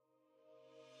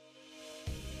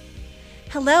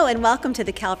Hello and welcome to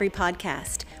the Calvary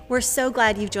Podcast. We're so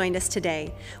glad you've joined us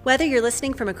today. Whether you're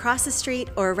listening from across the street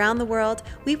or around the world,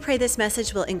 we pray this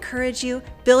message will encourage you,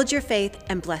 build your faith,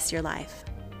 and bless your life.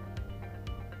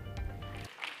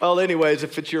 Well, anyways,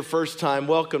 if it's your first time,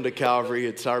 welcome to Calvary.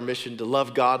 It's our mission to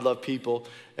love God, love people,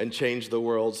 and change the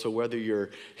world. So whether you're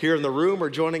here in the room or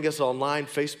joining us online,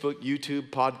 Facebook,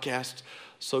 YouTube, podcast,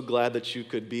 so glad that you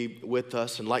could be with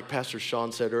us. And like Pastor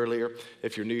Sean said earlier,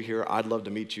 if you're new here, I'd love to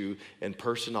meet you in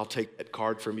person. I'll take that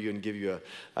card from you and give you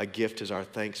a gift as our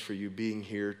thanks for you being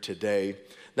here today.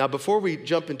 Now, before we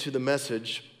jump into the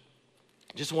message,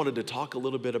 just wanted to talk a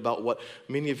little bit about what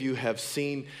many of you have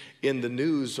seen in the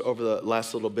news over the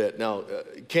last little bit. Now,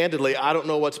 candidly, I don't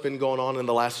know what's been going on in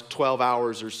the last 12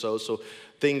 hours or so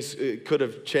things could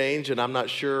have changed, and I'm not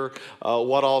sure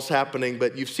what all's happening,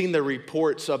 but you've seen the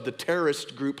reports of the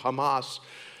terrorist group Hamas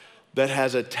that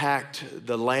has attacked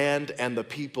the land and the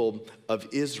people of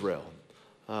Israel.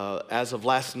 As of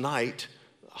last night,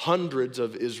 hundreds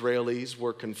of Israelis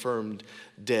were confirmed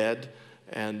dead,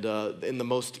 and in the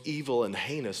most evil and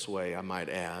heinous way, I might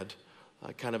add.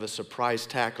 Kind of a surprise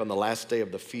attack on the last day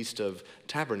of the Feast of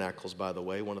Tabernacles, by the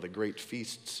way, one of the great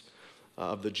feasts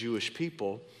of the Jewish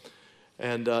people.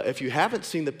 And if you haven't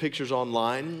seen the pictures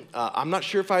online, I'm not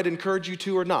sure if I'd encourage you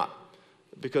to or not,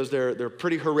 because they're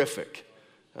pretty horrific.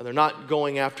 And they're not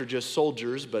going after just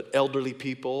soldiers, but elderly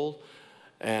people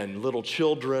and little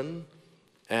children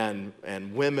and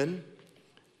women.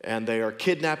 And they are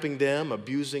kidnapping them,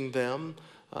 abusing them,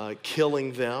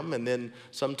 killing them, and then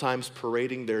sometimes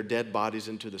parading their dead bodies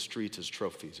into the streets as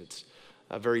trophies. It's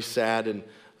a very sad and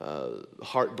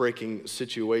heartbreaking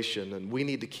situation, and we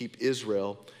need to keep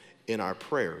Israel in our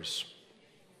prayers.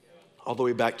 All the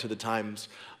way back to the times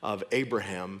of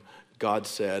Abraham, God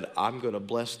said, I'm going to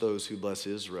bless those who bless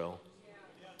Israel,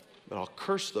 but I'll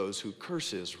curse those who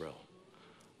curse Israel.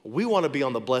 We want to be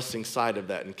on the blessing side of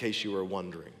that, in case you were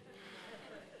wondering.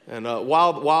 And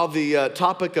while the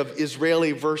topic of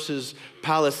Israeli versus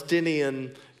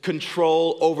Palestinian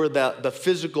control over the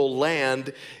physical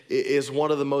land is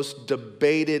one of the most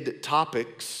debated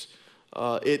topics,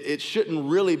 it shouldn't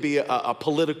really be a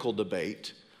political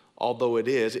debate, although it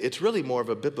is. It's really more of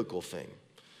a biblical thing.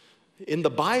 In the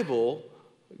Bible,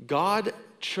 God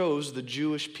chose the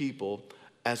Jewish people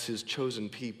as his chosen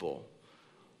people.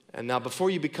 And now before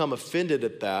you become offended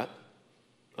at that,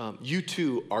 you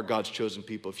too are God's chosen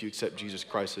people if you accept Jesus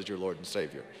Christ as your Lord and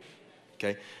Savior.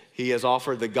 Okay? He has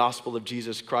offered the gospel of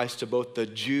Jesus Christ to both the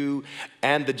Jew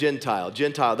and the Gentile.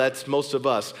 Gentile, that's most of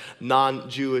us,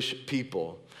 non-Jewish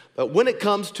people. But when it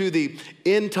comes to the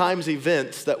end times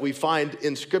events that we find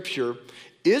in Scripture,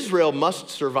 Israel must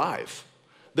survive.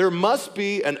 There must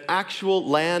be an actual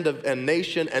land and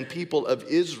nation and people of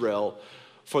Israel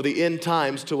for the end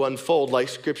times to unfold like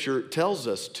Scripture tells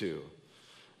us to.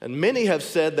 And many have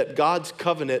said that God's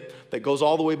covenant that goes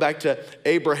all the way back to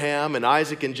Abraham and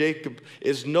Isaac and Jacob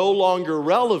is no longer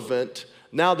relevant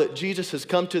now that Jesus has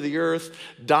come to the earth,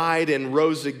 died, and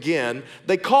rose again.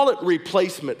 They call it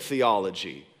replacement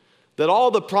theology. That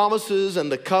all the promises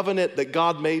and the covenant that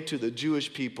God made to the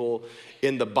Jewish people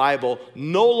in the Bible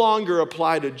no longer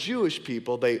apply to Jewish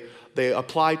people. They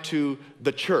apply to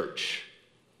the church.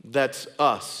 That's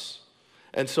us.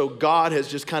 And so God has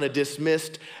just kind of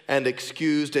dismissed and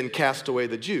excused and cast away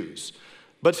the Jews.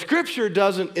 But Scripture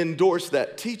doesn't endorse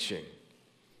that teaching.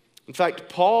 In fact,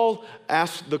 Paul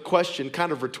asked the question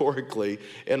kind of rhetorically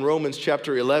in Romans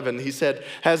chapter 11. He said,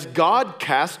 has God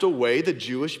cast away the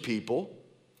Jewish people?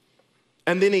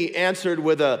 And then he answered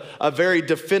with a very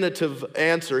definitive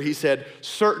answer. He said,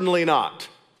 certainly not.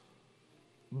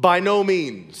 By no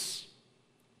means.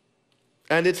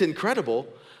 And it's incredible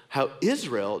how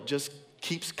Israel just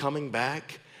keeps coming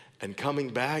back and coming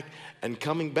back and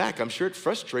coming back. I'm sure it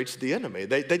frustrates the enemy.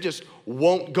 They just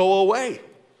won't go away.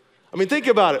 I mean, think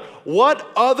about it. What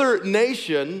other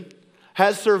nation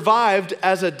has survived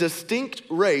as a distinct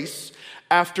race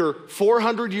after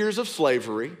 400 years of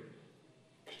slavery,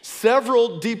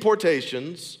 several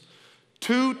deportations,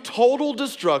 2 total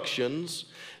destructions,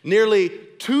 nearly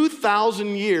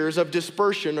 2,000 years of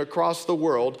dispersion across the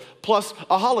world, plus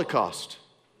a Holocaust?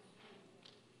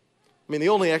 I mean, the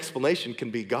only explanation can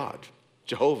be God.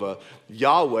 Jehovah,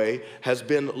 Yahweh, has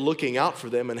been looking out for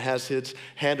them and has his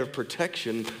hand of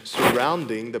protection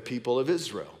surrounding the people of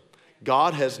Israel.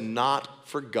 God has not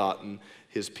forgotten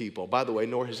his people. By the way,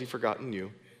 nor has he forgotten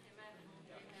you.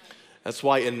 That's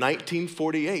why in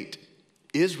 1948,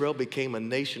 Israel became a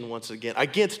nation once again,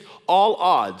 against all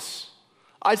odds,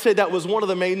 I'd say that was one of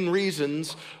the main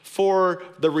reasons for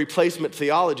the replacement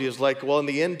theology is like, well, in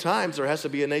the end times, there has to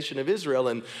be a nation of Israel.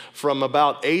 And from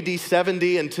about AD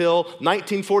 70 until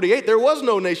 1948, there was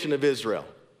no nation of Israel.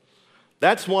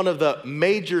 That's one of the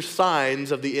major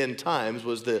signs of the end times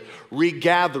was the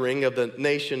regathering of the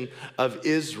nation of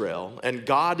Israel. And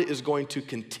God is going to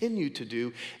continue to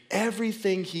do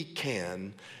everything he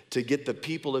can to get the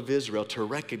people of Israel to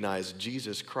recognize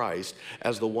Jesus Christ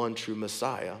as the one true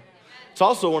Messiah. It's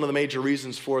also one of the major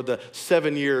reasons for the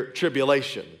 7-year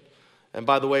tribulation. And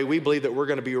by the way, we believe that we're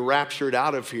going to be raptured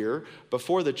out of here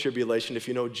before the tribulation. If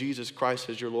you know Jesus Christ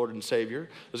as your Lord and Savior,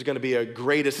 there's going to be a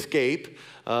great escape,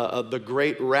 the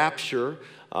great rapture.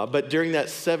 But during that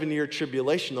 7-year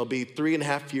tribulation, there'll be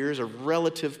 3.5 years of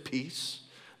relative peace.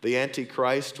 The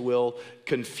Antichrist will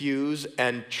confuse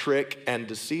and trick and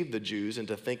deceive the Jews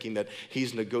into thinking that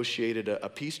he's negotiated a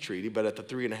peace treaty, but at the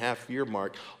 3.5-year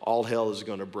mark, all hell is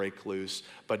going to break loose.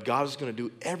 But God is going to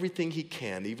do everything he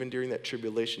can, even during that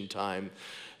tribulation time,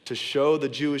 to show the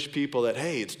Jewish people that,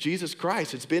 hey, it's Jesus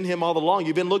Christ. It's been him all along.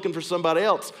 You've been looking for somebody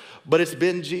else, but it's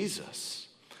been Jesus.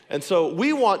 And so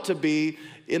we want to be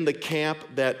in the camp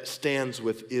that stands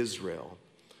with Israel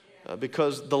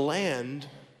because the land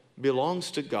belongs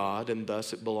to God, and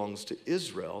thus it belongs to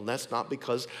Israel. And that's not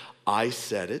because I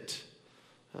said it.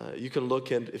 You can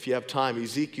look at, if you have time,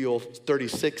 Ezekiel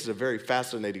 36 is a very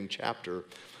fascinating chapter,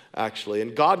 actually.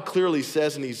 And God clearly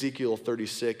says in Ezekiel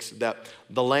 36 that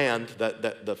the land,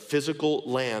 that the physical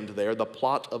land there, the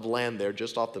plot of land there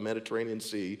just off the Mediterranean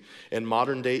Sea in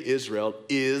modern-day Israel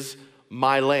is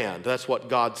my land. That's what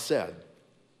God said.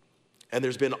 And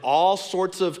there's been all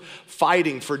sorts of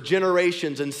fighting for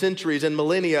generations and centuries and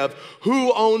millennia of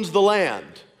who owns the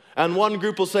land. And one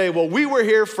group will say, well, we were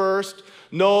here first.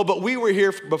 No, but we were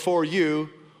here before you.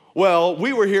 Well,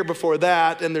 we were here before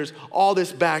that. And there's all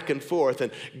this back and forth.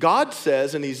 And God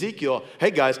says in Ezekiel,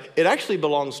 hey guys, it actually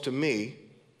belongs to me.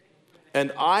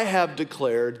 And I have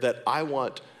declared that I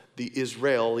want the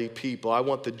Israeli people, I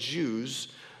want the Jews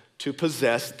to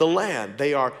possess the land.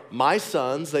 They are my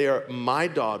sons, they are my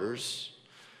daughters.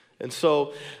 And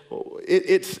so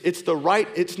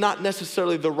it's not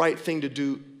necessarily the right thing to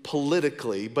do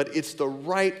politically, but it's the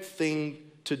right thing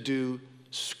to do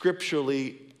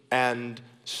scripturally and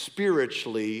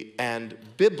spiritually and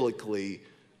biblically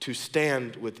to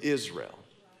stand with Israel.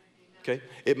 Okay?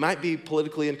 It might be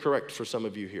politically incorrect for some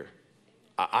of you here.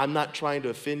 I'm not trying to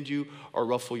offend you or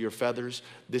ruffle your feathers.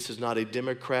 This is not a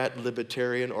Democrat,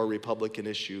 Libertarian, or Republican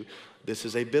issue. This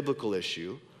is a biblical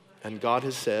issue. And God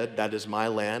has said, that is my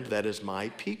land, that is my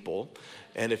people.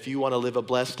 And if you want to live a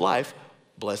blessed life,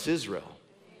 bless Israel.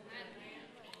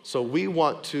 So we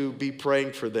want to be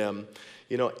praying for them.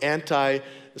 You know,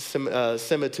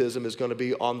 anti-Semitism is going to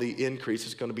be on the increase.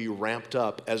 It's going to be ramped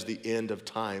up as the end of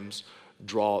times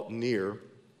draw near.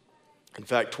 In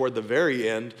fact, toward the very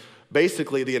end,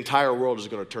 basically, the entire world is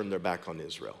going to turn their back on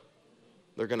Israel.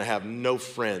 They're going to have no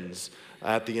friends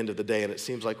at the end of the day, and it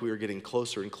seems like we are getting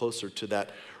closer and closer to that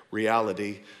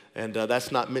reality. And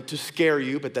that's not meant to scare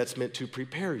you, but that's meant to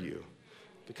prepare you,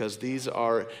 because these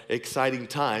are exciting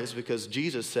times, because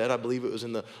Jesus said, I believe it was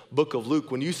in the book of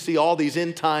Luke, when you see all these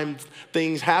end time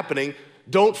things happening,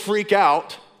 don't freak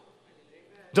out.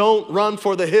 Don't run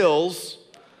for the hills,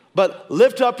 but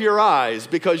lift up your eyes,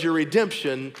 because your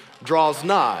redemption draws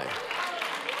nigh.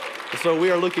 So we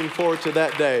are looking forward to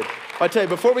that day. I tell you,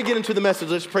 before we get into the message,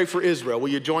 let's pray for Israel. Will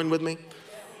you join with me?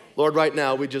 Lord, right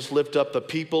now, we just lift up the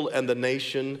people and the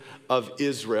nation of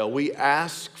Israel. We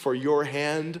ask for your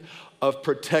hand of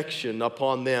protection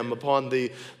upon them, upon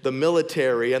the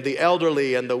military and the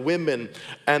elderly and the women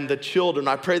and the children.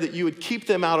 I pray that you would keep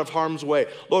them out of harm's way.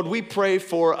 Lord, we pray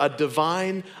for a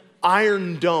divine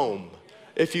iron dome,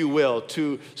 if you will,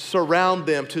 to surround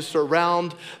them, to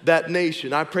surround that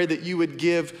nation. I pray that you would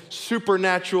give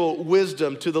supernatural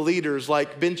wisdom to the leaders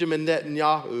like Benjamin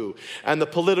Netanyahu and the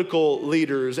political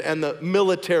leaders and the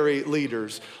military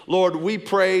leaders. Lord, we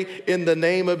pray in the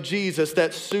name of Jesus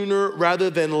that sooner rather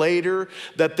than later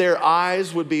that their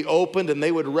eyes would be opened and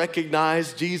they would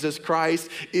recognize Jesus Christ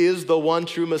is the one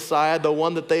true Messiah, the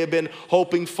one that they have been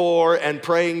hoping for and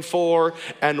praying for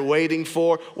and waiting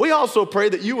for. We also pray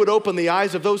that you would open the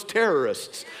eyes of those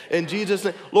terrorists in Jesus'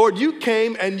 name. Lord, you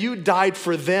came and you died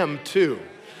for them too.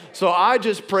 So I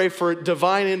just pray for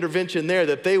divine intervention there,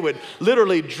 that they would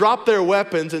literally drop their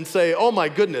weapons and say, oh my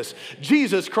goodness,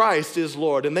 Jesus Christ is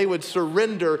Lord. And they would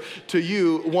surrender to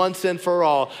you once and for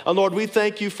all. And Lord, we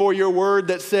thank you for your word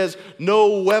that says,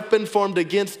 no weapon formed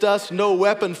against us, no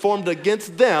weapon formed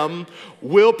against them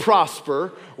will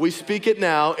prosper. We speak it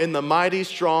now in the mighty,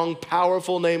 strong,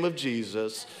 powerful name of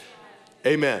Jesus.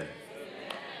 Amen.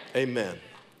 Amen.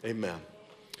 Amen.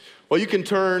 Well, you can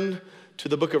turn to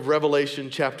the book of Revelation,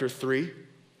 chapter 3.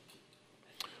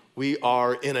 We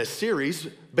are in a series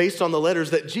based on the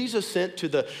letters that Jesus sent to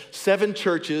the 7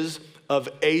 churches of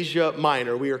Asia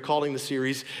Minor. We are calling the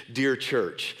series Dear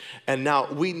Church. And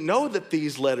now we know that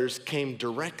these letters came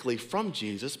directly from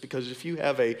Jesus, because if you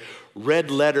have a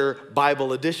red letter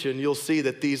Bible edition, you'll see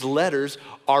that these letters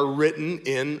are written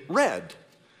in red.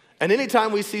 And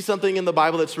anytime we see something in the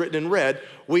Bible that's written in red,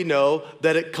 we know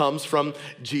that it comes from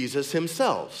Jesus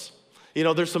himself. You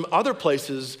know, there's some other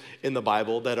places in the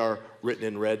Bible that are written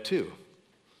in red too.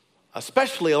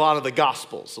 Especially a lot of the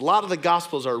Gospels. A lot of the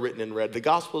Gospels are written in red. The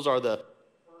Gospels are the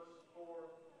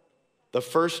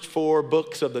first 4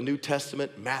 books of the New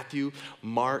Testament: Matthew,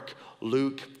 Mark,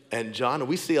 Luke, and John. And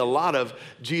we see a lot of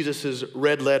Jesus's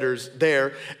red letters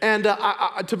there. And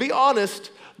to be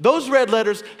honest, those red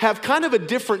letters have kind of a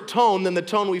different tone than the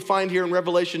tone we find here in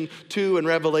Revelation 2 and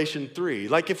Revelation 3.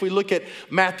 Like if we look at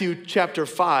Matthew chapter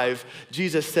 5,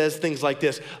 Jesus says things like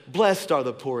this: "Blessed are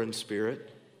the poor in spirit,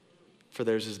 for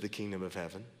theirs is the kingdom of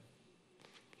heaven.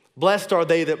 Blessed are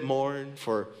they that mourn,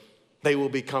 for they will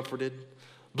be comforted.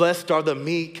 Blessed are the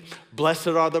meek, blessed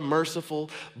are the merciful,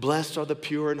 blessed are the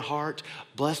pure in heart,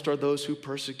 blessed are those who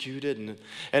persecuted."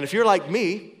 And if you're like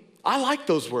me, I like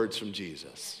those words from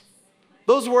Jesus.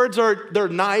 Those words they're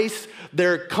nice,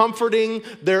 they're comforting,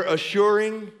 they're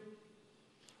assuring.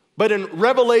 But in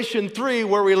Revelation 3,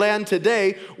 where we land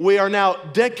today, we are now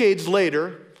decades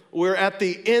later. We're at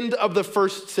the end of the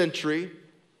 1st century.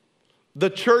 The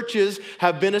churches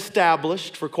have been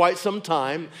established for quite some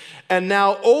time, and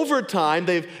now over time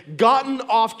they've gotten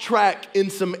off track in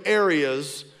some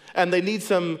areas, and they need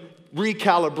some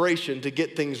recalibration to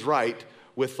get things right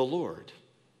with the Lord.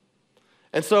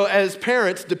 And so as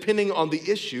parents, depending on the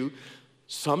issue,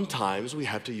 sometimes we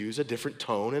have to use a different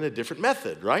tone and a different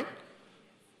method, right?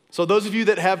 So those of you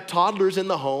that have toddlers in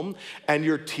the home and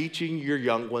you're teaching your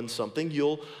young ones something,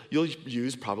 you'll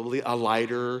use probably a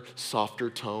lighter, softer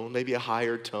tone, maybe a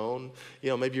higher tone.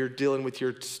 You know, maybe you're dealing with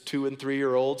your 2 and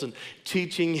 3-year-olds and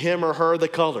teaching him or her the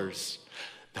colors.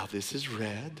 Now this is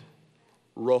red,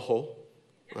 rojo,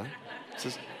 right? This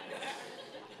is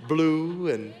blue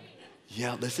and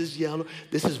yellow. This is yellow.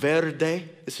 This is verde.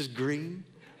 This is green.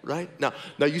 Right? Now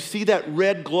you see that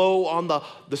red glow on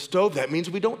the stove. That means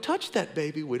we don't touch that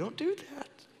baby. We don't do that.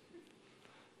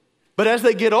 But as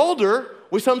they get older,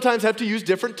 we sometimes have to use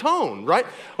different tone, right?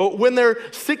 When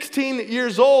they're 16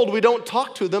 years old, we don't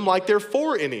talk to them like they're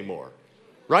 4 anymore,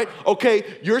 right? Okay,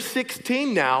 you're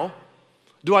 16 now.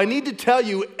 Do I need to tell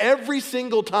you every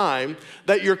single time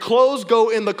that your clothes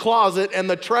go in the closet and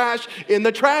the trash in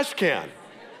the trash can?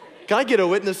 Can I get a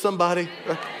witness, somebody?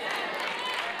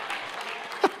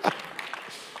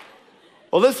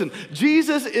 Well, listen,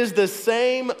 Jesus is the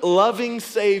same loving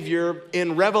Savior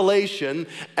in Revelation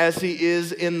as he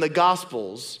is in the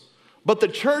Gospels, but the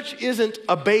church isn't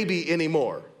a baby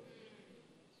anymore.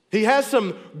 He has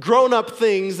some grown-up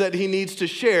things that he needs to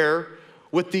share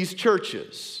with these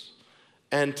churches.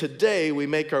 And today we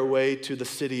make our way to the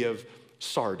city of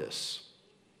Sardis.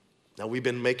 Now, we've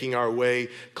been making our way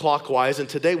clockwise, and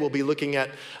today we'll be looking at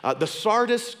the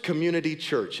Sardis Community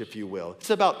Church, if you will. It's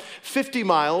about 50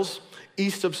 miles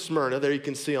east of Smyrna. There you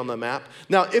can see on the map.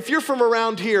 Now, if you're from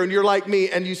around here and you're like me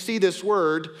and you see this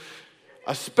word,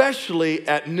 especially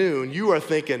at noon, you are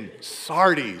thinking,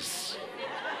 Sardis.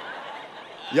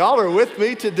 Y'all are with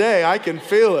me today. I can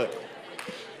feel it.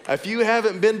 If you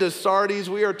haven't been to Sardis,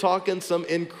 we are talking some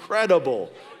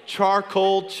incredible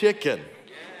charcoal chicken,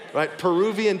 right?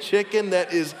 Peruvian chicken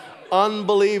that is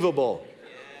unbelievable.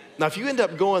 Now, if you end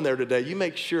up going there today, you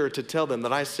make sure to tell them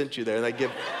that I sent you there, and they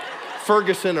give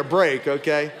Ferguson a break,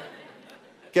 okay?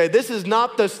 Okay, this is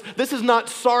not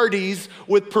Sardis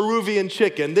with Peruvian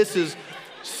chicken. This is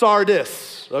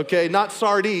Sardis, okay? Not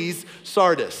Sardis,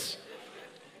 Sardis.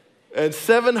 And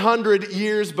 700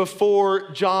 years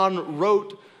before John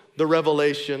wrote the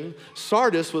Revelation,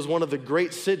 Sardis was one of the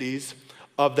great cities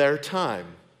of their time.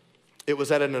 It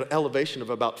was at an elevation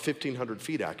of about 1,500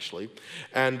 feet, actually,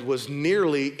 and was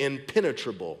nearly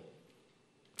impenetrable.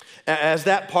 As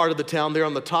that part of the town there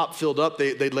on the top filled up,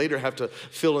 they later have to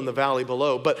fill in the valley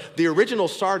below. But the original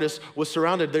Sardis was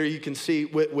surrounded, there you can see,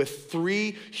 with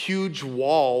 3 huge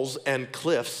walls and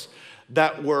cliffs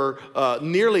that were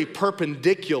nearly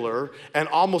perpendicular and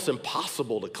almost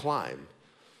impossible to climb.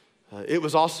 It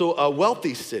was also a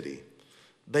wealthy city.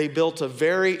 They built a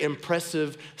very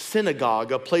impressive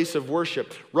synagogue, a place of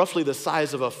worship, roughly the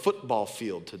size of a football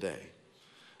field today.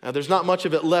 Now, there's not much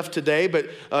of it left today, but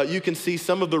you can see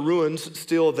some of the ruins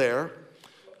still there.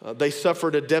 They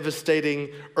suffered a devastating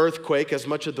earthquake, as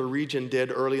much of the region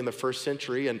did early in the first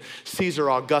century. And Caesar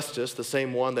Augustus, the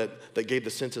same one that gave the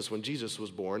census when Jesus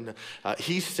was born,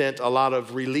 he sent a lot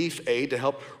of relief aid to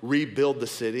help rebuild the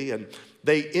city. And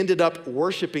they ended up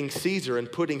worshiping Caesar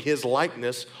and putting his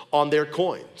likeness on their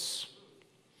coins.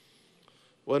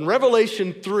 Well, in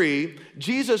Revelation 3,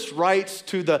 Jesus writes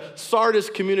to the Sardis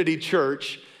community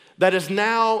church that is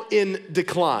now in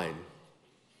decline.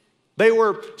 They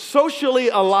were socially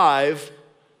alive,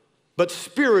 but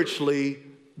spiritually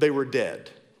they were dead.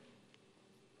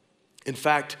 In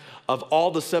fact, of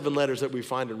all the 7 letters that we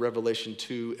find in Revelation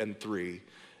 2 and 3,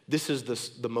 this is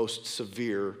the most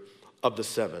severe of the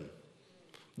 7.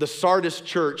 The Sardis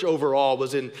church overall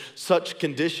was in such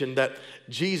condition that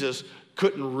Jesus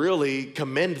couldn't really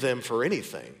commend them for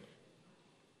anything.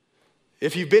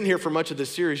 If you've been here for much of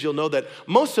this series, you'll know that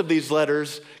most of these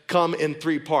letters come in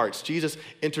 3 parts. Jesus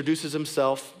introduces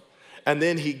himself, and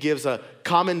then he gives a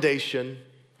commendation,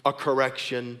 a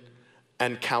correction,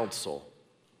 and counsel.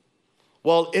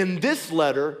 Well, in this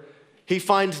letter, he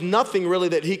finds nothing really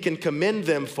that he can commend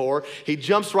them for. He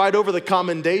jumps right over the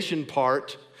commendation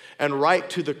part and right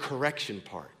to the correction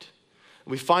part.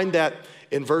 We find that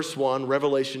in verse 1,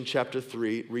 Revelation chapter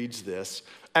 3 reads this: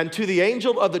 "And to the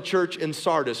angel of the church in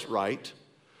Sardis write,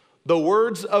 the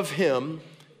words of him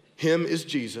is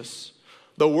Jesus,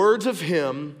 the words of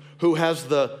him who has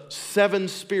the 7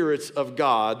 spirits of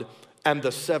God and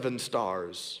the 7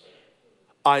 stars.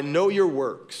 I know your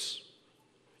works.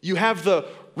 You have the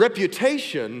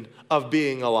reputation of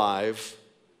being alive,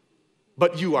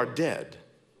 but you are dead."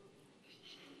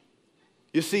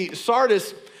 You see,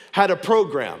 Sardis had a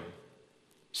program.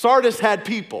 Sardis had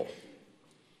people.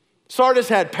 Sardis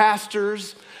had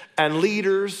pastors and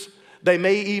leaders. They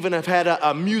may even have had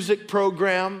a music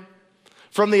program.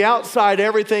 From the outside,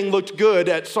 everything looked good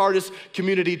at Sardis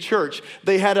Community Church.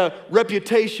 They had a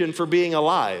reputation for being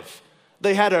alive.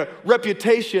 They had a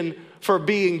reputation for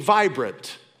being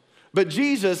vibrant. But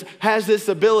Jesus has this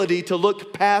ability to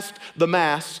look past the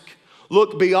mask,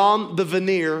 look beyond the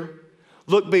veneer,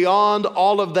 look beyond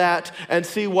all of that and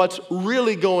see what's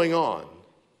really going on.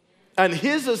 And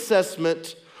his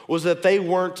assessment was that they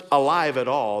weren't alive at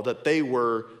all, that they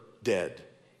were dead.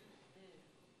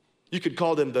 You could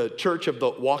call them the church of the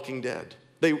walking dead.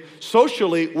 They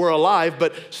socially were alive,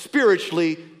 but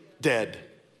spiritually dead.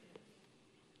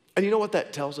 And you know what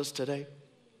that tells us today?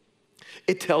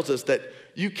 It tells us that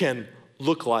you can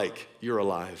look like you're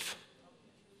alive.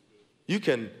 You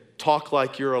can talk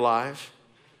like you're alive.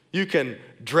 You can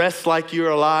dress like you're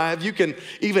alive. You can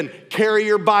even carry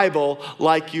your Bible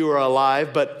like you are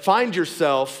alive, but find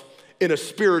yourself in a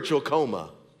spiritual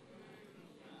coma.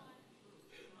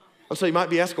 And so you might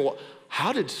be asking, well,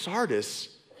 how did Sardis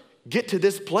get to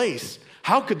this place?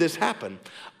 How could this happen?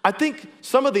 I think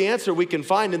some of the answer we can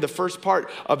find in the first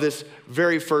part of this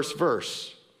very first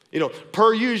verse. You know,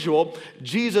 per usual,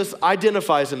 Jesus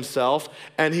identifies himself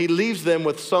and he leaves them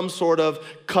with some sort of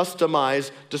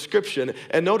customized description.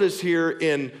 And notice here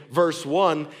in verse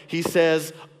 1, he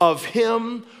says, "Of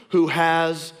him who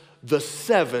has the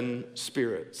 7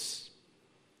 spirits."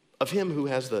 Of him who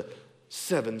has the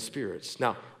 7 spirits.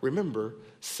 Now, remember,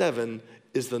 7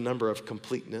 is the number of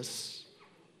completeness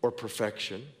or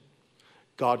perfection.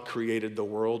 God created the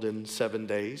world in 7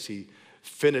 days. He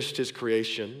finished his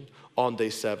creation on day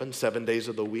 7, 7 days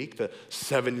of the week, the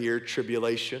 7-year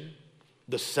tribulation,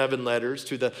 the 7 letters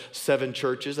to the 7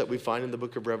 churches that we find in the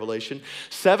book of Revelation.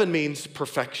 7 means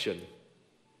perfection,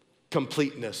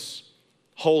 completeness,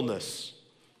 wholeness.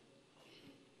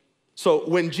 So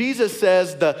when Jesus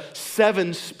says the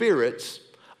 7 spirits,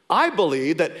 I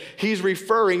believe that he's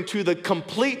referring to the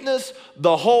completeness,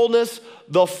 the wholeness,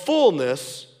 the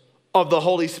fullness of the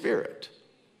Holy Spirit.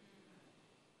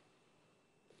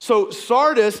 So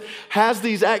Sardis has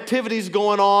these activities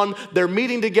going on. They're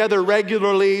meeting together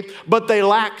regularly, but they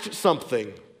lacked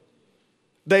something.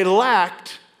 They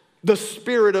lacked the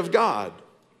Spirit of God.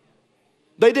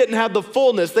 They didn't have the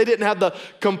fullness. They didn't have the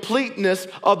completeness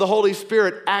of the Holy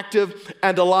Spirit active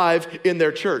and alive in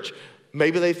their church.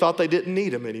 Maybe they thought they didn't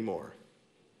need him anymore.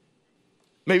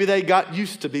 Maybe they got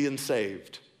used to being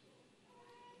saved.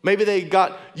 Maybe they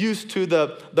got used to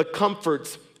the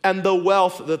comforts and the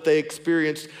wealth that they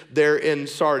experienced there in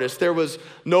Sardis. There was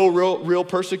no real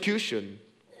persecution.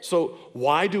 So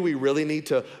why do we really need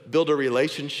to build a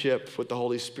relationship with the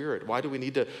Holy Spirit? Why do we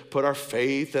need to put our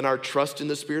faith and our trust in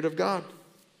the Spirit of God?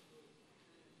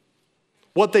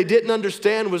 What they didn't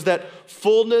understand was that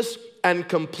fullness and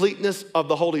completeness of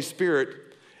the Holy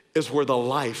Spirit is where the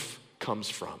life comes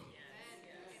from.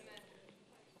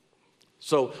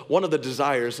 So one of the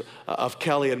desires of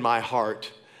Kelly and my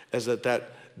heart is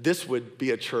that this would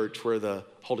be a church where the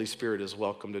Holy Spirit is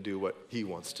welcome to do what he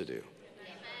wants to do.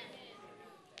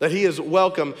 That he is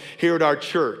welcome here at our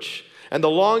church. And the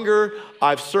longer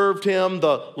I've served him,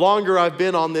 the longer I've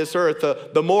been on this earth,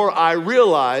 the more I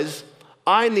realize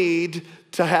I need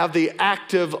to have the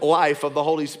active life of the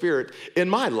Holy Spirit in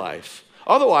my life.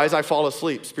 Otherwise, I fall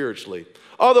asleep spiritually.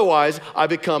 Otherwise, I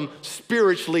become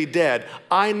spiritually dead.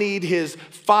 I need his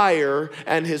fire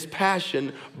and his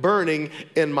passion burning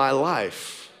in my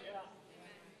life.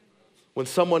 When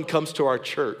someone comes to our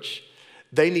church,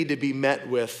 they need to be met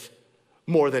with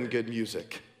more than good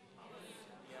music,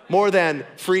 more than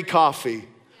free coffee,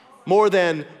 more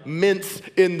than mints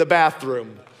in the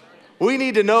bathroom. We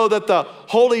need to know that the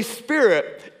Holy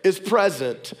Spirit is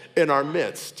present in our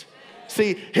midst.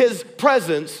 See, his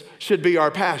presence should be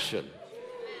our passion.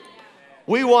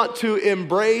 We want to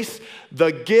embrace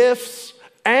the gifts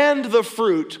and the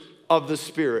fruit of the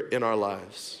Spirit in our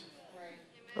lives.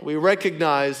 We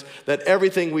recognize that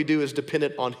everything we do is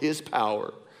dependent on his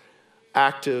power,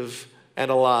 active and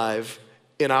alive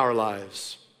in our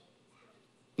lives.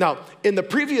 Now, in the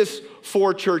previous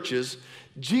 4 churches,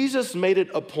 Jesus made it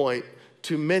a point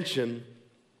to mention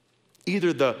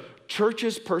either the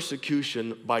church's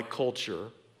persecution by culture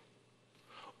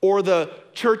or the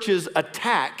church's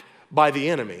attack by the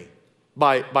enemy,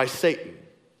 by Satan.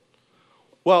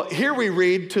 Well, here we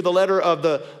read to the letter of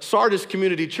the Sardis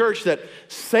community church that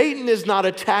Satan is not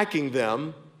attacking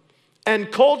them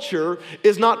and culture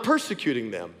is not persecuting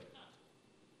them.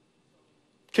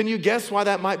 Can you guess why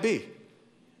that might be?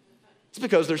 It's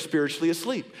because they're spiritually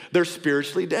asleep. They're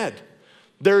spiritually dead.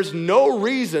 There's no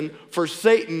reason for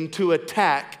Satan to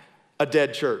attack a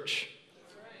dead church.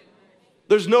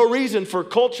 There's no reason for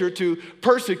culture to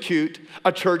persecute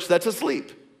a church that's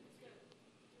asleep.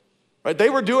 Right? They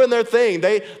were doing their thing.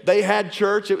 They had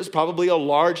church. It was probably a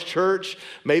large church,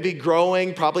 maybe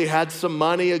growing, probably had some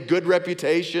money, a good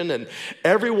reputation, and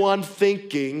everyone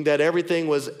thinking that everything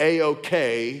was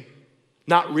A-okay,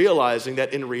 not realizing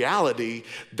that in reality,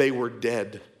 they were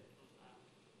dead.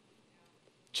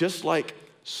 Just like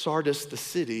Sardis the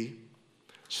city,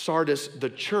 Sardis the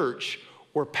church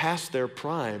were past their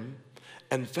prime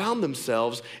and found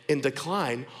themselves in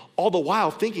decline, all the while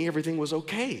thinking everything was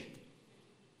okay.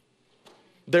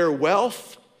 Their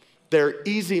wealth, their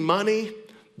easy money,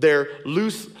 their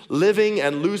loose living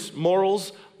and loose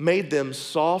morals made them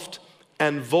soft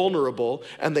and vulnerable,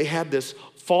 and they had this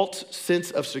false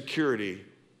sense of security,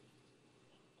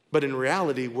 but in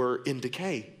reality were in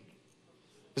decay.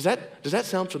 Does that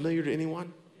sound familiar to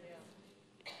anyone?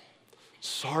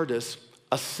 Sardis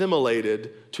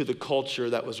assimilated to the culture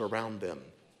that was around them.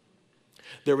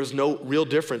 There was no real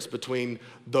difference between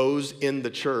those in the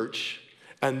church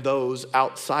and those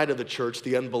outside of the church,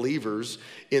 the unbelievers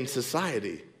in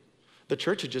society. The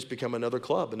church had just become another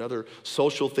club, another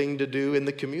social thing to do in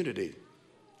the community.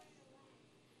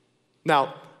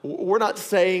 Now, we're not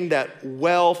saying that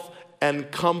wealth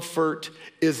and comfort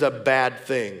is a bad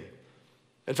thing.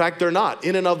 In fact, they're not.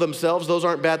 In and of themselves, those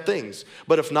aren't bad things.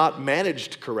 But if not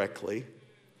managed correctly,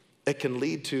 it can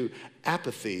lead to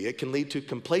apathy. It can lead to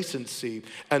complacency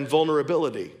and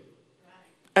vulnerability.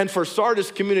 And for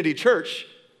Sardis Community Church,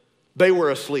 they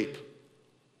were asleep.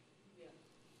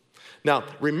 Now,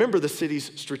 remember the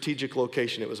city's strategic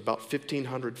location. It was about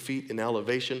 1,500 feet in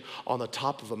elevation on the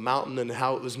top of a mountain, and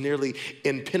how it was nearly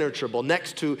impenetrable,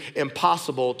 next to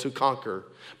impossible to conquer.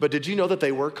 But did you know that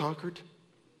they were conquered?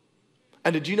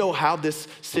 And did you know how this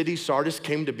city, Sardis,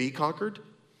 came to be conquered?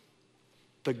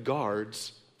 The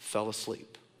guards fell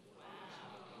asleep.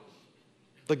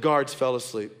 The guards fell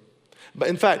asleep. But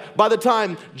in fact, by the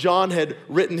time John had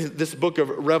written this book of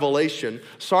Revelation,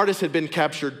 Sardis had been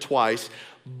captured twice.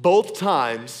 Both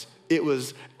times, it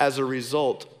was as a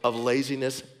result of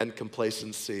laziness and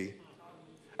complacency.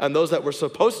 And those that were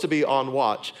supposed to be on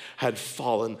watch had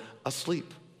fallen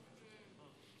asleep.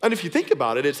 And if you think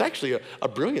about it, it's actually a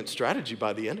brilliant strategy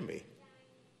by the enemy.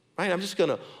 Right? I'm just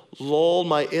going to lull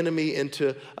my enemy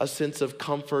into a sense of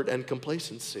comfort and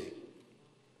complacency.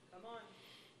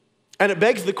 And it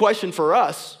begs the question for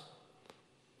us,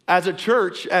 as a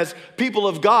church, as people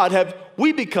of God, have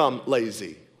we become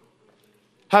lazy?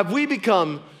 Have we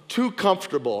become too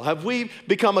comfortable? Have we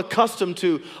become accustomed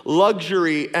to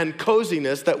luxury and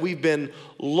coziness that we've been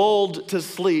lulled to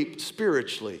sleep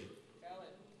spiritually?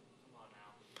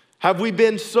 Have we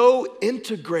been so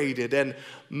integrated and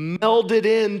melded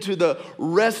into the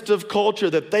rest of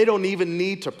culture that they don't even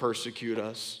need to persecute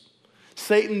us?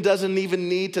 Satan doesn't even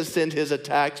need to send his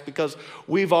attacks because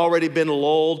we've already been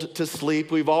lulled to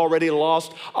sleep. We've already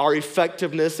lost our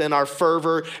effectiveness and our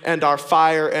fervor and our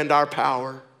fire and our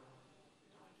power.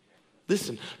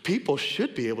 Listen, people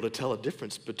should be able to tell a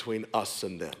difference between us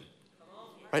and them.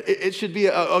 Right? It should be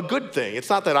a good thing. It's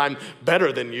not that I'm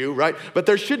better than you, right? But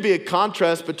there should be a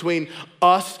contrast between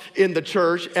us in the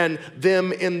church and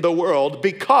them in the world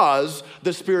because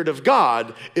the Spirit of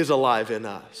God is alive in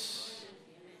us.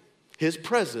 His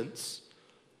presence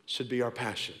should be our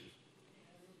passion.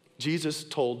 Jesus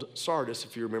told Sardis,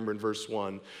 if you remember in verse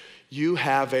 1, you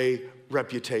have a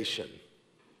reputation.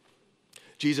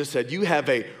 Jesus said, you have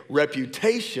a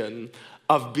reputation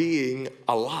of being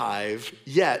alive,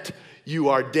 yet you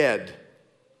are dead.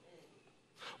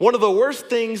 One of the worst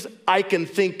things I can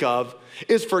think of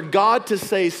is for God to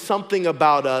say something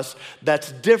about us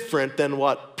that's different than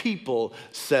what people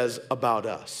says about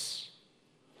us.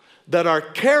 That our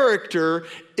character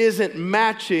isn't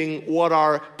matching what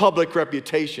our public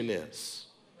reputation is.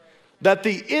 That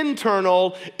the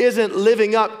internal isn't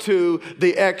living up to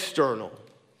the external.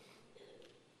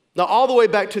 Now, all the way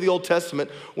back to the Old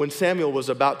Testament, when Samuel was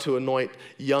about to anoint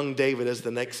young David as the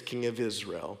next king of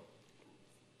Israel,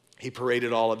 he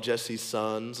paraded all of Jesse's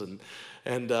sons,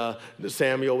 and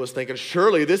Samuel was thinking,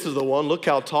 surely this is the one, look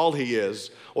how tall he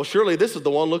is. Well, surely this is the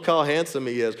one, look how handsome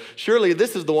he is. Surely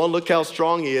this is the one, look how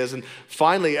strong he is. And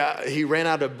finally, he ran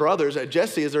out of brothers.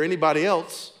 Jesse, is there anybody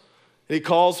else? And he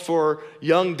calls for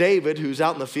young David, who's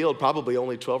out in the field, probably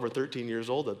only 12 or 13 years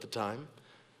old at the time.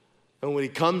 And when he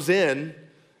comes in,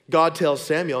 God tells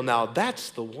Samuel, now that's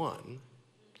the one.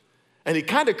 And he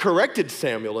kind of corrected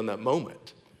Samuel in that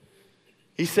moment.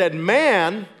 He said,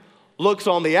 man looks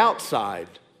on the outside,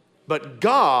 but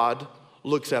God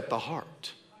looks at the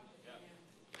heart.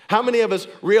 How many of us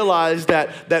realize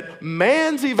that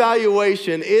man's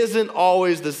evaluation isn't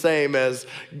always the same as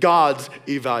God's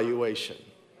evaluation?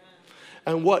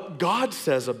 And what God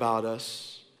says about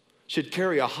us should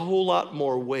carry a whole lot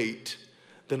more weight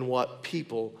than what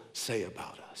people say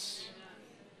about us.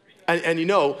 And you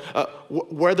know,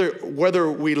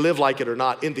 whether we live like it or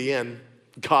not, in the end,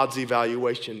 God's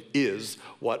evaluation is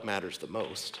what matters the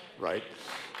most, right?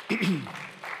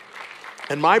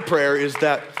 And my prayer is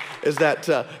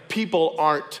that people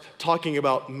aren't talking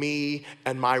about me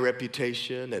and my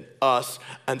reputation and us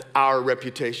and our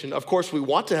reputation. Of course, we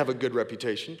want to have a good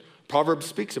reputation. Proverbs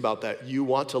speaks about that. You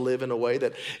want to live in a way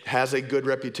that has a good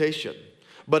reputation.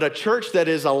 But a church that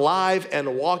is alive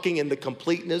and walking in the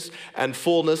completeness and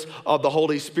fullness of the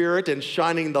Holy Spirit and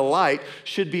shining the light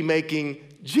should be making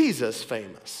Jesus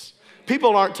famous.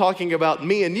 People aren't talking about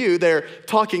me and you, they're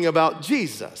talking about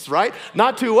Jesus, right?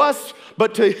 Not to us,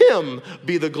 but to him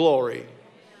be the glory.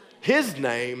 His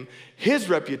name, his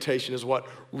reputation is what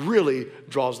really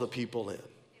draws the people in.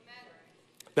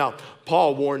 Now,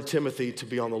 Paul warned Timothy to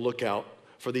be on the lookout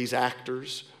for these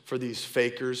actors, for these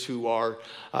fakers who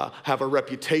have a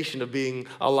reputation of being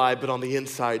alive, but on the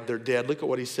inside they're dead. Look at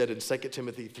what he said in 2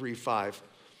 Timothy 3:5.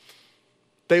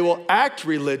 They will act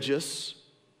religious,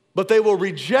 but they will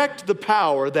reject the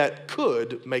power that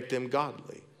could make them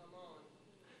godly.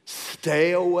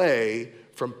 Stay away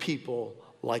from people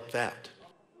like that.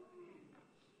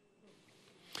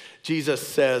 Jesus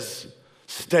says,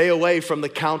 stay away from the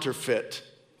counterfeit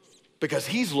because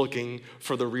he's looking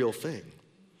for the real thing.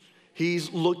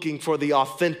 He's looking for the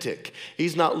authentic.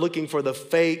 He's not looking for the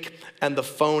fake and the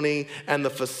phony and the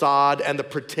facade and the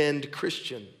pretend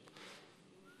Christian.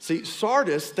 See,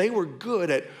 Sardis, they were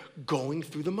good at going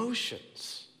through the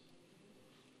motions.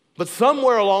 But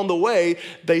somewhere along the way,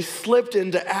 they slipped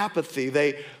into apathy.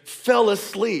 They fell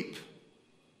asleep.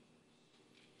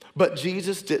 But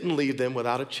Jesus didn't leave them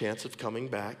without a chance of coming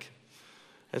back.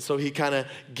 And so he kind of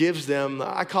gives them,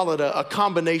 I call it a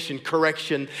combination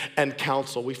correction and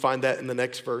counsel. We find that in the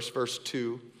next verse, verse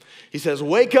 2. He says,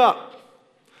 wake up.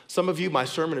 Some of you, my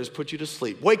sermon has put you to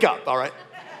sleep. Wake up, all right?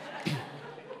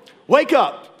 Wake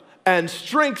up and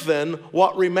strengthen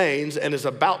what remains and is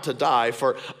about to die,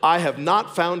 for I have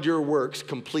not found your works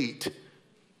complete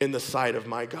in the sight of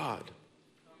my God.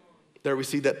 There we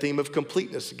see that theme of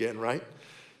completeness again, right?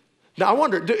 Now I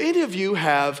wonder, do any of you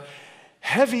have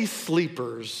heavy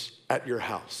sleepers at your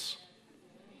house?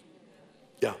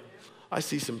 Yeah, I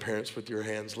see some parents with your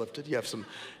hands lifted. You have some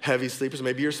heavy sleepers.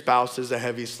 Maybe your spouse is a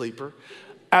heavy sleeper.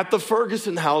 At the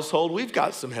Ferguson household, we've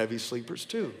got some heavy sleepers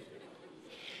too.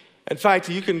 In fact,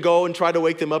 you can go and try to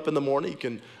wake them up in the morning. You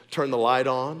can turn the light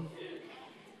on.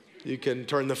 You can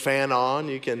turn the fan on.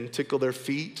 You can tickle their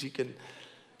feet. You can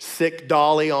sick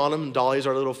Dolly on them. Dolly's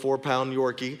our little 4-pound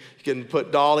Yorkie. You can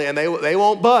put Dolly, and they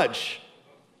won't budge.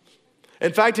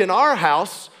 In fact, in our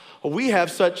house, we have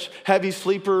such heavy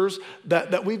sleepers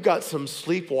that we've got some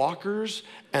sleepwalkers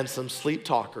and some sleep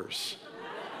talkers.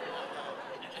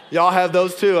 Y'all have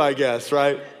those too, I guess,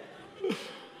 right?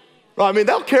 Well, I mean,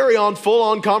 they'll carry on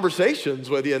full-on conversations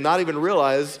with you and not even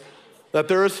realize that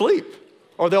they're asleep.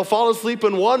 Or they'll fall asleep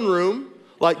in one room,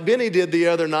 like Benny did the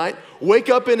other night, wake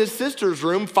up in his sister's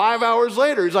room 5 hours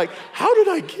later. He's like, how did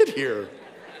I get here?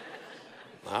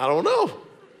 I don't know.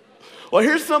 Well,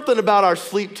 here's something about our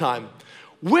sleep time.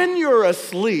 When you're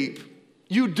asleep,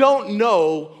 you don't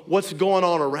know what's going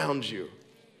on around you.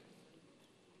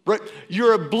 Right?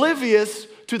 You're oblivious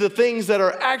to the things that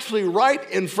are actually right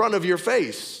in front of your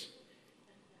face.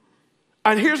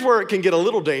 And here's where it can get a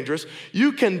little dangerous.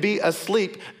 You can be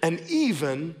asleep and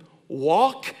even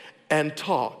walk and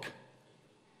talk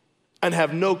and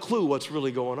have no clue what's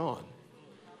really going on.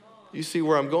 You see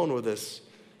where I'm going with this?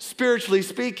 Spiritually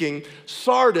speaking,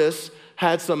 Sardis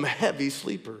had some heavy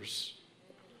sleepers.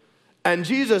 And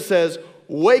Jesus says,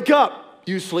 wake up,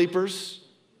 you sleepers.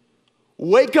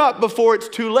 Wake up before it's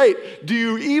too late. Do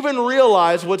you even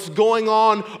realize what's going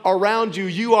on around you?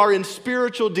 You are in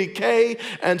spiritual decay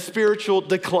and spiritual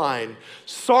decline.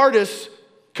 Sardis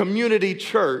Community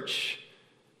Church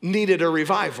needed a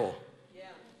revival.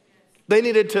 They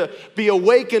needed to be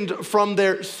awakened from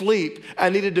their sleep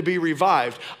and needed to be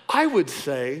revived. I would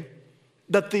say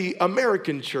that the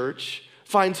American church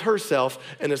finds herself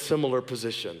in a similar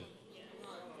position.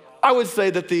 I would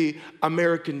say that the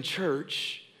American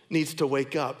church needs to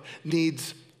wake up,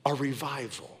 needs a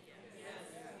revival.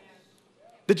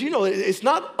 Did you know it's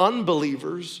not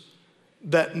unbelievers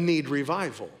that need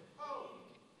revival,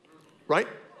 right?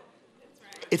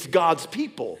 It's God's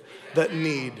people that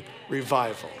need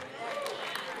revival.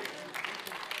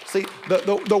 See,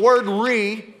 the word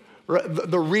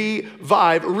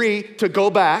revive, to go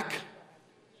back,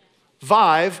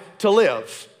 vive, to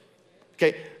live,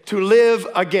 okay? To live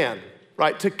again.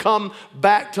 Right, to come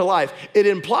back to life. It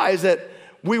implies that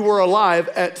we were alive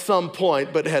at some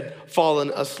point but had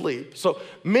fallen asleep. So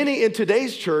many in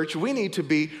today's church, we need to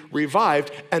be revived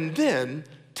and then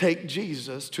take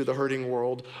Jesus to the hurting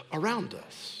world around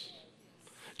us.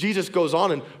 Jesus goes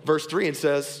on in verse 3 and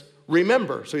says,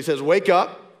 remember. So he says, wake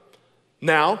up,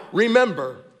 now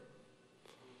remember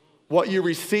what you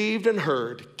received and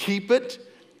heard. Keep it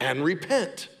and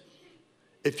repent.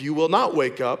 If you will not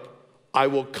wake up, I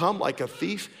will come like a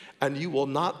thief, and you will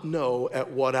not know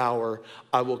at what hour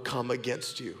I will come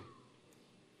against you.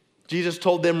 Jesus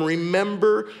told them,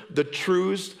 remember the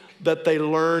truths that they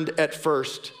learned at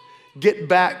first. Get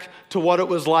back to what it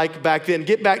was like back then.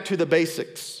 Get back to the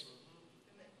basics.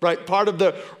 Right? Part of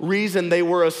the reason they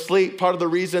were asleep, part of the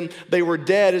reason they were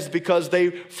dead is because they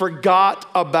forgot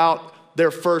about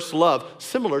their first love,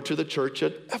 similar to the church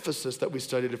at Ephesus that we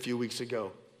studied a few weeks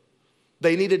ago.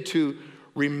 They needed to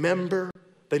remember,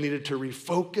 they needed to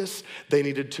refocus, they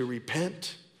needed to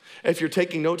repent. If you're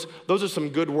taking notes, those are some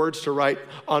good words to write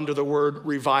under the word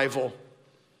revival.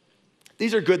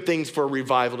 These are good things for a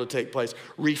revival to take place.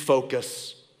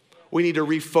 Refocus. We need to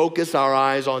refocus our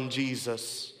eyes on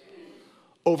Jesus.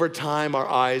 Over time, our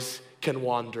eyes can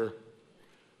wander.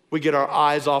 We get our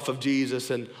eyes off of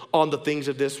Jesus and on the things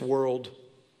of this world.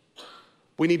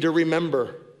 We need to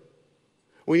remember.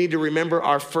 We need to remember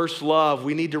our first love.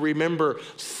 We need to remember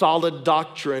solid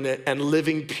doctrine and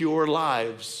living pure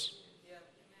lives.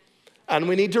 And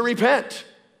we need to repent.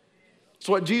 That's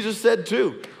what Jesus said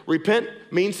too. Repent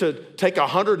means to take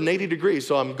 180 degrees.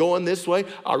 So I'm going this way,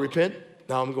 I repent,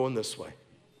 now I'm going this way.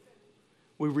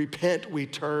 We repent, we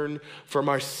turn from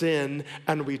our sin,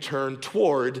 and we turn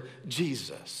toward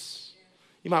Jesus.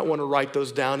 You might want to write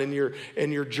those down in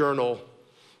your journal.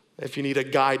 If you need a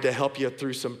guide to help you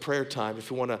through some prayer time, if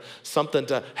you want something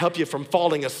to help you from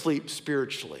falling asleep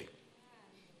spiritually.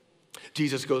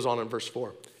 Jesus goes on in verse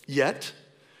 4. Yet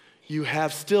you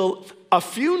have still a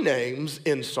few names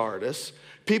in Sardis,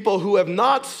 people who have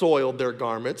not soiled their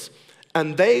garments,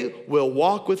 and they will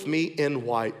walk with me in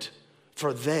white,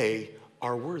 for they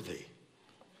are worthy.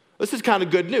 This is kind of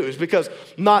good news because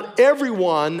not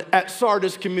everyone at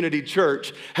Sardis Community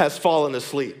Church has fallen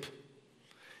asleep.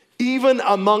 Even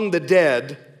among the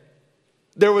dead,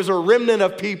 there was a remnant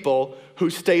of people who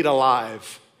stayed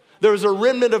alive. There was a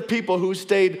remnant of people who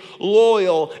stayed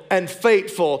loyal and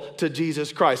faithful to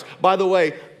Jesus Christ. By the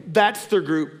way, that's the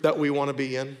group that we want to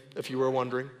be in, if you were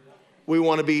wondering. We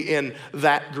want to be in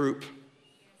that group.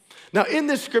 Now, in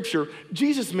this scripture,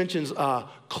 Jesus mentions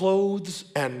clothes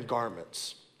and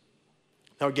garments.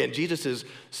 Now again, Jesus is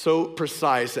so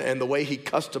precise in the way he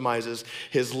customizes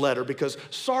his letter because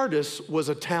Sardis was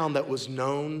a town that was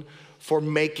known for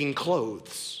making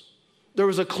clothes. There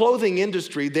was a clothing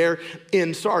industry there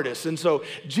in Sardis. And so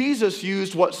Jesus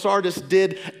used what Sardis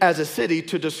did as a city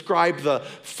to describe the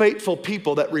faithful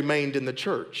people that remained in the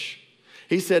church.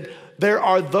 He said, There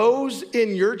are those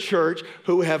in your church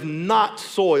who have not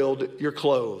soiled your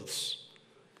clothes.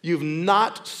 You've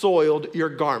not soiled your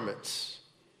garments.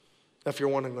 Now, if you're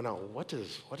wondering, now, what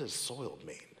does soiled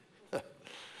mean?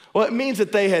 Well, it means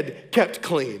that they had kept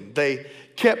clean. They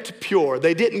kept pure.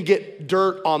 They didn't get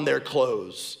dirt on their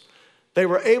clothes. They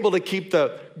were able to keep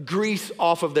the grease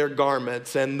off of their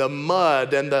garments and the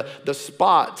mud and the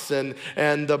spots and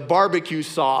the barbecue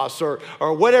sauce or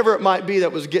whatever it might be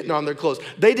that was getting on their clothes.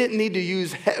 They didn't need to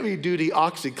use heavy-duty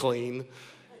OxyClean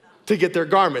to get their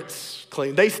garments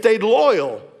clean. They stayed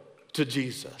loyal to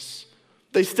Jesus.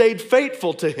 They stayed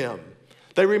faithful to him.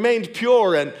 They remained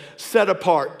pure and set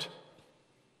apart.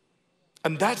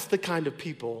 And that's the kind of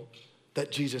people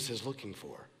that Jesus is looking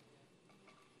for.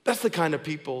 That's the kind of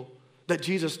people that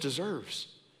Jesus deserves.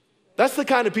 That's the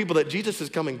kind of people that Jesus is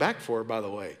coming back for, by the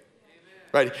way. Amen.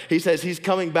 Right? He says he's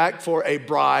coming back for a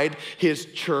bride, his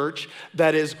church,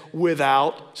 that is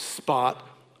without spot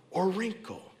or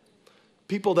wrinkle.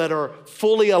 People that are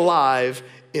fully alive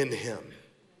in him.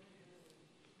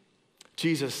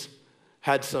 Jesus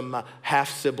had some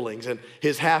half-siblings, and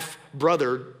his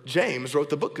half-brother, James, wrote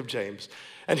the book of James.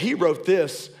 And he wrote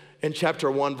this in chapter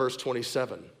 1, verse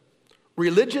 27.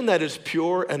 Religion that is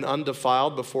pure and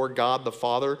undefiled before God the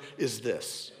Father is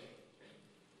this: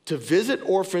 to visit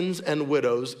orphans and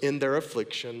widows in their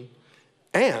affliction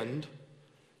and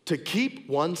to keep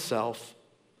oneself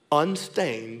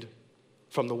unstained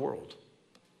from the world.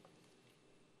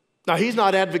 Now, he's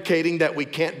not advocating that we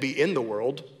can't be in the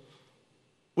world.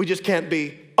 We just can't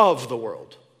be of the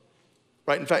world,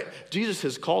 right? In fact, Jesus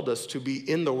has called us to be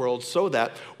in the world so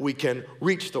that we can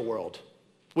reach the world.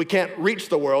 We can't reach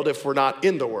the world if we're not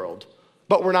in the world,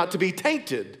 but we're not to be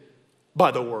tainted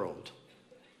by the world.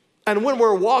 And when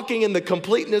we're walking in the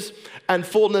completeness and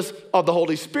fullness of the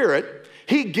Holy Spirit,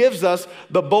 he gives us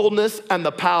the boldness and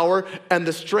the power and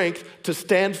the strength to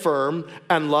stand firm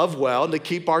and love well and to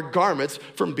keep our garments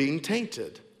from being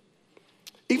tainted.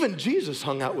 Even Jesus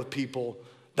hung out with people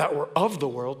that were of the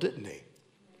world, didn't he?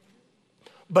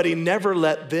 But he never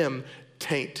let them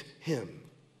taint him.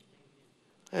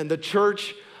 And the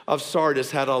church of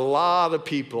Sardis had a lot of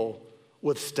people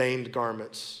with stained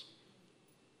garments.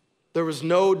 There was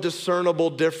no discernible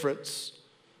difference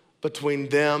between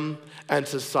them and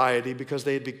society because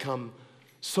they had become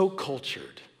so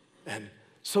cultured and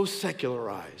so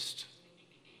secularized.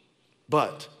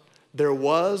 But there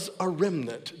was a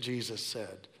remnant, Jesus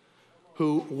said,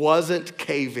 who wasn't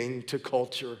caving to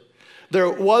culture. There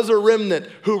was a remnant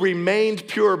who remained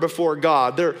pure before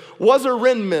God. There was a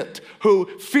remnant who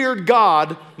feared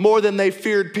God more than they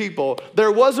feared people.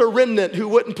 There was a remnant who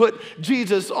wouldn't put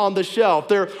Jesus on the shelf.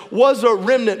 There was a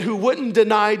remnant who wouldn't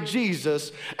deny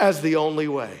Jesus as the only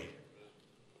way.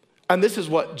 And this is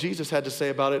what Jesus had to say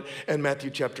about it in Matthew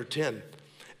chapter 10.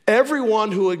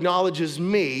 Everyone who acknowledges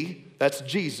me, that's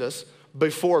Jesus,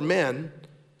 before men,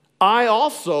 I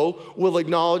also will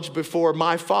acknowledge before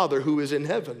my Father who is in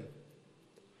heaven.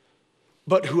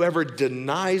 But whoever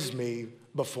denies me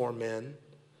before men,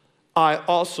 I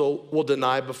also will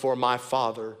deny before my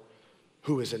Father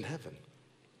who is in heaven.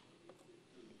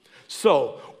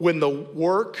 So when the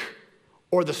work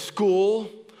or the school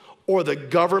or the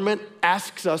government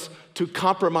asks us to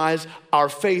compromise our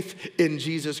faith in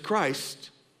Jesus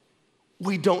Christ,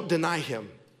 we don't deny him.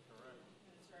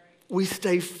 We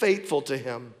stay faithful to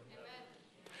him.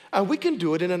 And we can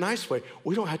do it in a nice way.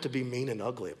 We don't have to be mean and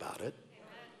ugly about it.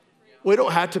 We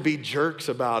don't have to be jerks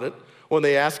about it when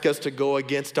they ask us to go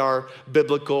against our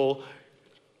biblical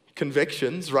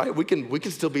convictions, right? We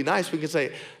can still be nice. We can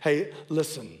say, hey,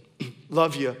 listen,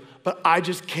 love you, but I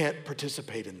just can't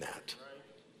participate in that.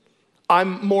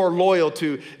 I'm more loyal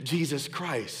to Jesus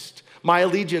Christ. My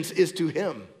allegiance is to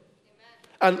him.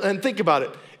 And think about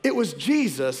it. It was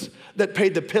Jesus that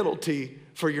paid the penalty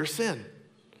for your sin.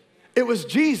 It was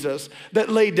Jesus that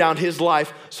laid down his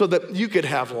life so that you could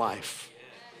have life.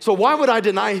 So why would I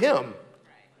deny him?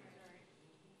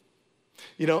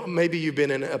 You know, maybe you've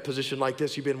been in a position like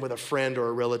this. You've been with a friend or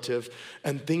a relative,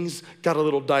 and things got a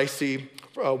little dicey,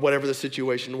 whatever the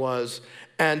situation was.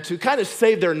 And to kind of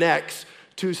save their necks,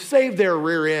 to save their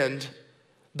rear end,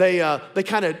 they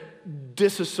kind of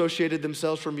disassociated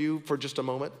themselves from you for just a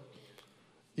moment.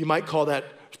 You might call that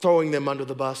throwing them under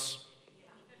the bus.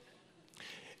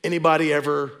 Anybody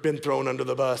ever been thrown under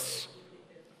the bus?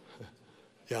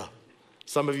 Yeah.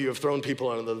 Some of you have thrown people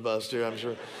under the bus too, I'm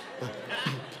sure.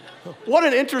 What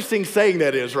an interesting saying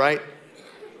that is, right?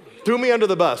 Threw me under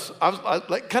the bus.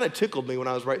 Like kind of tickled me when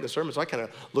I was writing the sermon, so I kind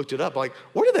of looked it up. Like,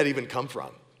 where did that even come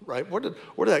from? right? Where did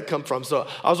that come from? So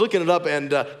I was looking it up and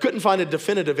couldn't find a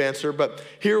definitive answer, but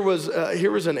here was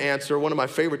an answer, one of my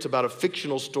favorites, about a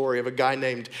fictional story of a guy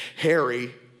named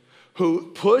Harry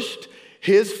who pushed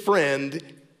his friend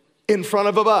in front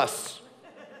of a bus.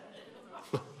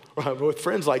 Right, with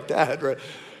friends like that, right?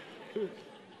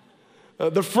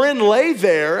 The friend lay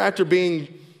there after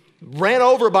being ran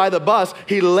over by the bus.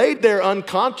 He laid there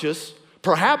unconscious,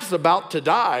 perhaps about to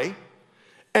die.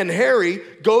 And Harry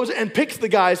goes and picks the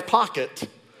guy's pocket,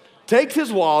 takes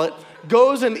his wallet,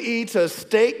 goes and eats a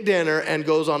steak dinner, and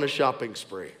goes on a shopping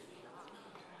spree.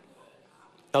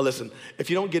 Now listen, if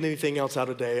you don't get anything else out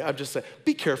of the day, I'd just say,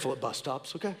 be careful at bus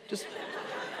stops, okay? Just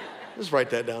write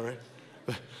that down, right?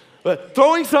 But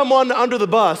throwing someone under the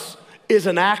bus is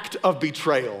an act of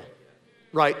betrayal,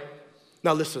 right?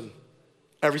 Now listen,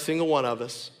 every single one of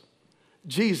us,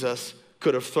 Jesus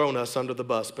could have thrown us under the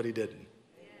bus, but he didn't.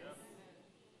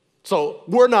 So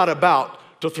we're not about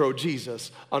to throw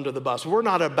Jesus under the bus. We're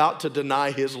not about to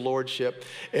deny his lordship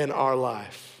in our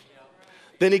life.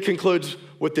 Then he concludes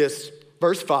with this,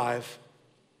 verse 5,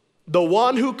 the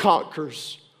one who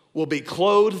conquers will be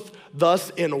clothed thus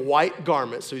in white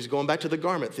garments. So he's going back to the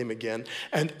garment theme again.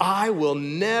 And I will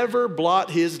never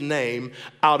blot his name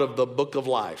out of the book of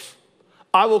life.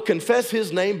 I will confess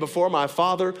his name before my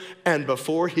Father and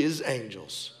before his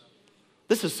angels.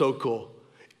 This is so cool.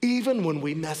 Even when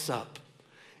we mess up,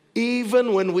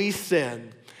 even when we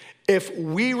sin, if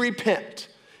we repent,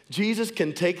 Jesus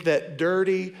can take that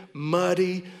dirty,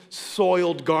 muddy,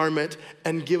 soiled garment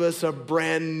and give us a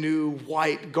brand new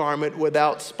white garment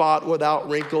without spot, without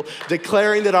wrinkle,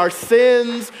 declaring that our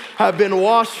sins have been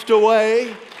washed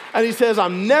away. And he says,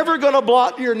 I'm never going to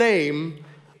blot your name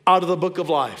out of the book of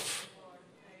life.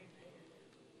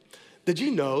 Did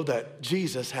you know that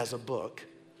Jesus has a book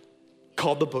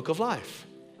called the Book of Life?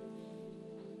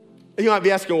 You might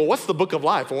be asking, well, what's the book of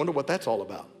life? I wonder what that's all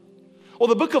about. Well,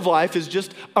 the book of life is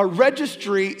just a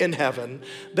registry in heaven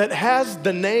that has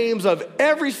the names of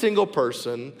every single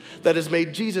person that has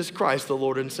made Jesus Christ the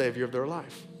Lord and Savior of their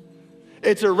life.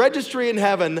 It's a registry in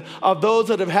heaven of those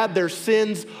that have had their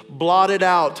sins blotted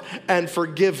out and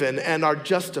forgiven and are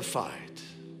justified.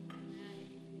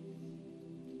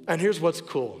 And here's what's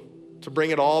cool, to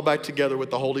bring it all back together with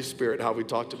the Holy Spirit, how we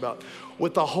talked about.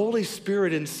 With the Holy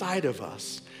Spirit inside of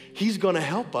us, he's going to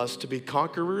help us to be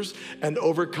conquerors and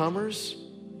overcomers.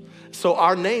 So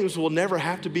our names will never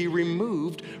have to be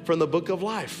removed from the book of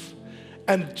life.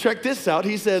 And check this out.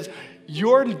 He says,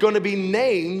 you're going to be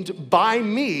named by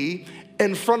me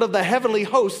in front of the heavenly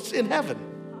hosts in heaven.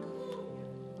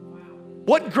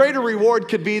 What greater reward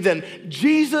could be than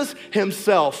Jesus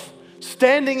himself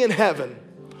standing in heaven,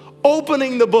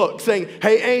 opening the book, saying,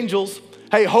 hey, angels,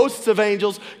 hey, hosts of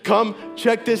angels, come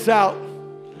check this out.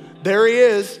 There he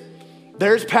is.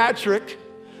 There's Patrick.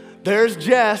 There's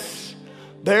Jess.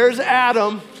 There's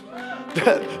Adam.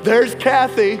 There's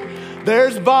Kathy.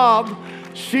 There's Bob.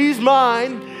 She's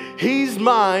mine. He's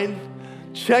mine.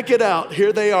 Check it out.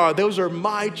 Here they are. Those are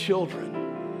my children.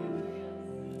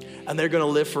 And they're going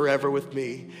to live forever with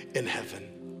me in heaven.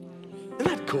 Isn't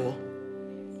that cool?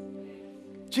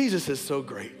 Jesus is so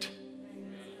great.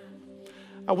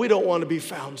 And we don't want to be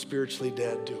found spiritually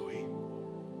dead, do we?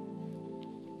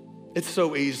 It's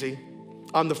so easy.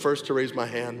 I'm the first to raise my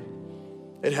hand.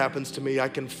 It happens to me. I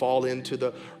can fall into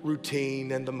the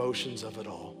routine and the motions of it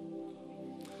all.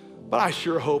 But I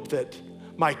sure hope that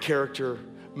my character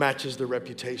matches the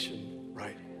reputation,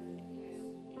 right?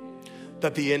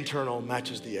 That the internal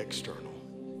matches the external.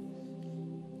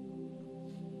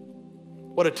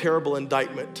 What a terrible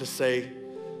indictment to say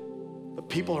that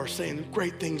people are saying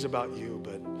great things about you,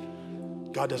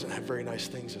 but God doesn't have very nice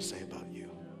things to say about you.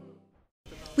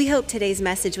 We hope today's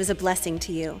message was a blessing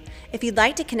to you. If you'd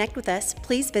like to connect with us,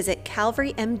 please visit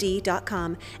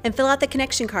calvarymd.com and fill out the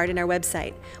connection card in our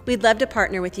website. We'd love to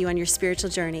partner with you on your spiritual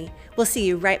journey. We'll see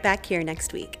you right back here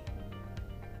next week.